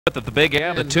At the big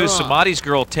end, the 2 Samadi's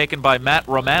Girl taken by Matt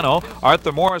Romano.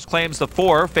 Arthur Morris claims the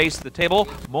 4, faced the table.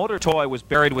 Motor Toy was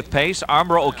buried with pace.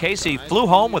 Armbro O'Casey flew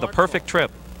home with a perfect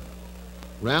trip.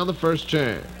 Round the first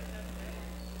turn.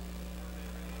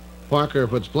 Parker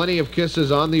puts Plenty of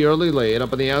Kisses on the early lead.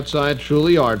 Up on the outside,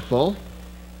 Truly Artful.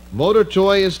 Motor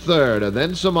Toy is third, and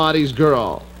then Samadi's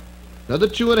Girl. Another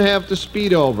 2.5 to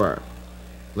Speed Over.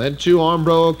 Then 2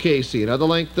 Armbro O'Casey, another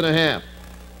length and a half.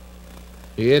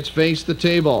 He hits Face the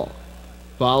Table,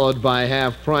 followed by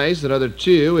Half Price, another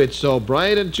 2, It's So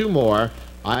Bright, and 2 more,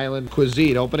 Island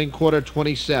Cuisine, opening quarter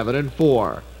 27 and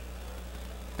 4.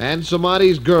 And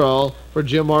Samadi's Girl for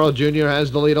Jim Morrow Jr.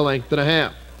 has the lead a length and a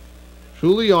half.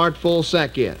 Truly Artful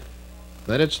second.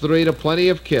 Then it's 3 to Plenty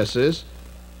of Kisses,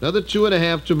 another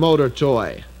 2.5 to Motor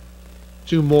Toy.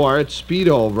 2 more, it's Speed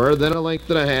Over, then a length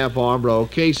and a half, Armbro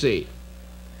O'Casey.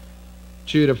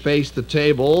 2 to Face the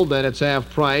Table, then it's Half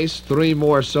Price, 3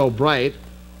 more, So Bright,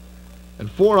 and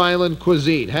 4 Island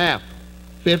Cuisine, half,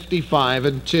 55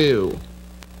 and 2.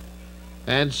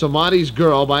 And Samadi's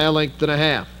Girl by a length and a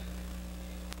half.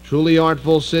 Truly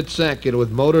Artful sits second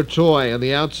with Motor Toy on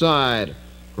the outside,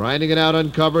 grinding it out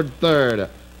uncovered third,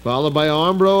 followed by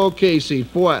Armbro O'Casey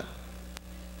fourth.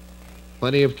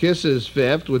 Plenty of Kisses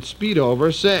fifth with Speed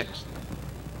Over sixth.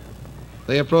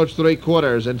 They approach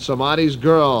 3/4, and Samadi's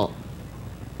Girl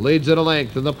leads at a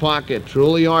length in the pocket.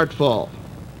 Truly Artful.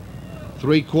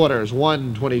 3/4,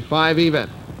 1:25 even.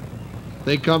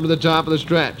 They come to the top of the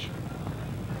stretch.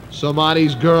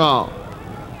 Samadi's Girl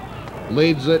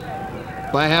leads it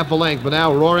by half a length, but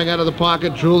now roaring out of the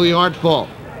pocket, Truly Artful.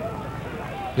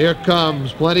 Here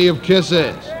comes Plenty of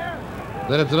Kisses.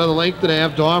 Then it's another length and a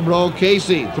half to Armbro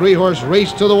O'Casey. 3-horse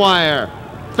race to the wire.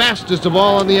 Fastest of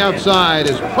all on the outside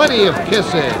is Plenty of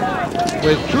Kisses,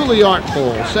 with Truly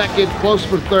Artful second, close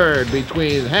for third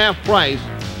between Half Price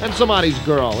and Samadi's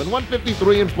Girl in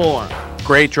 1:53 and 4.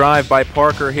 Great drive by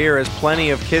Parker here as Plenty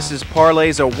of Kisses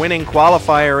parlays a winning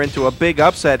qualifier into a big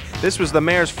upset. This was the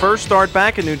mare's first start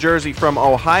back in New Jersey from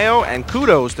Ohio, and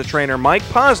kudos to trainer Mike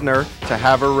Posner to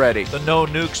have her ready. The No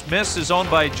Nukes Miss is owned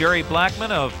by Jerry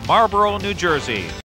Blackman of Marlboro, New Jersey.